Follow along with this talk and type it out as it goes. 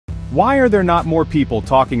Why are there not more people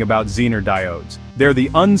talking about Zener diodes? They're the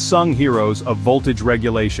unsung heroes of voltage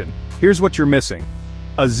regulation. Here's what you're missing.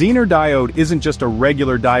 A Zener diode isn't just a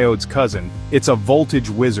regular diode's cousin, it's a voltage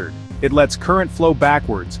wizard. It lets current flow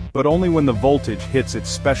backwards, but only when the voltage hits its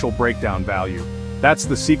special breakdown value. That's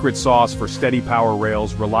the secret sauce for steady power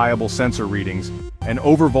rails, reliable sensor readings, and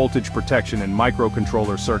overvoltage protection in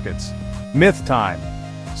microcontroller circuits. Myth time.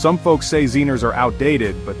 Some folks say Zeners are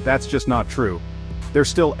outdated, but that's just not true. They're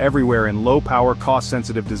still everywhere in low-power,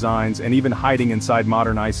 cost-sensitive designs and even hiding inside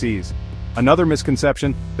modern ICs. Another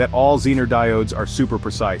misconception, that all Zener diodes are super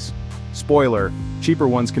precise. Spoiler, cheaper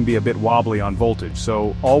ones can be a bit wobbly on voltage,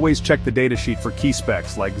 so always check the datasheet for key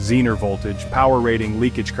specs like Zener voltage, power rating,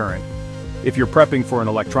 leakage current. If you're prepping for an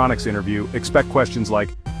electronics interview, expect questions like,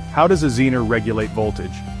 how does a Zener regulate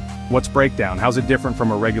voltage? What's breakdown? How's it different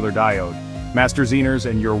from a regular diode? Master Zeners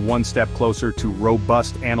and you're one step closer to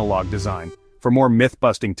robust analog design. For more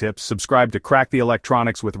myth-busting tips, subscribe to Crack the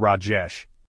Electronics with Rajesh.